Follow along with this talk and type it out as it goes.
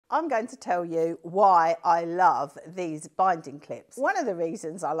I'm going to tell you why I love these binding clips. One of the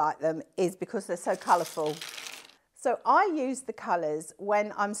reasons I like them is because they're so colourful. So I use the colours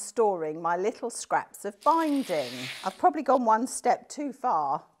when I'm storing my little scraps of binding. I've probably gone one step too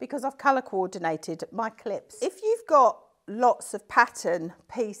far because I've colour coordinated my clips. If you've got lots of pattern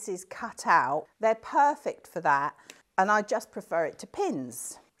pieces cut out, they're perfect for that, and I just prefer it to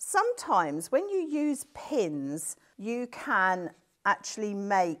pins. Sometimes when you use pins, you can actually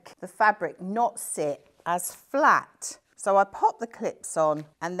make the fabric not sit as flat. So I pop the clips on,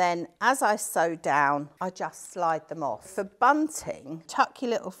 and then as I sew down, I just slide them off. For bunting, tuck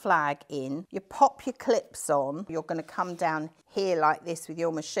your little flag in, you pop your clips on, you're going to come down here like this with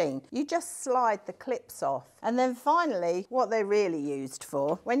your machine. You just slide the clips off. And then finally, what they're really used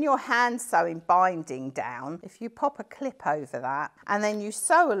for, when you're hand sewing binding down, if you pop a clip over that, and then you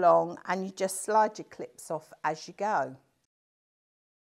sew along and you just slide your clips off as you go.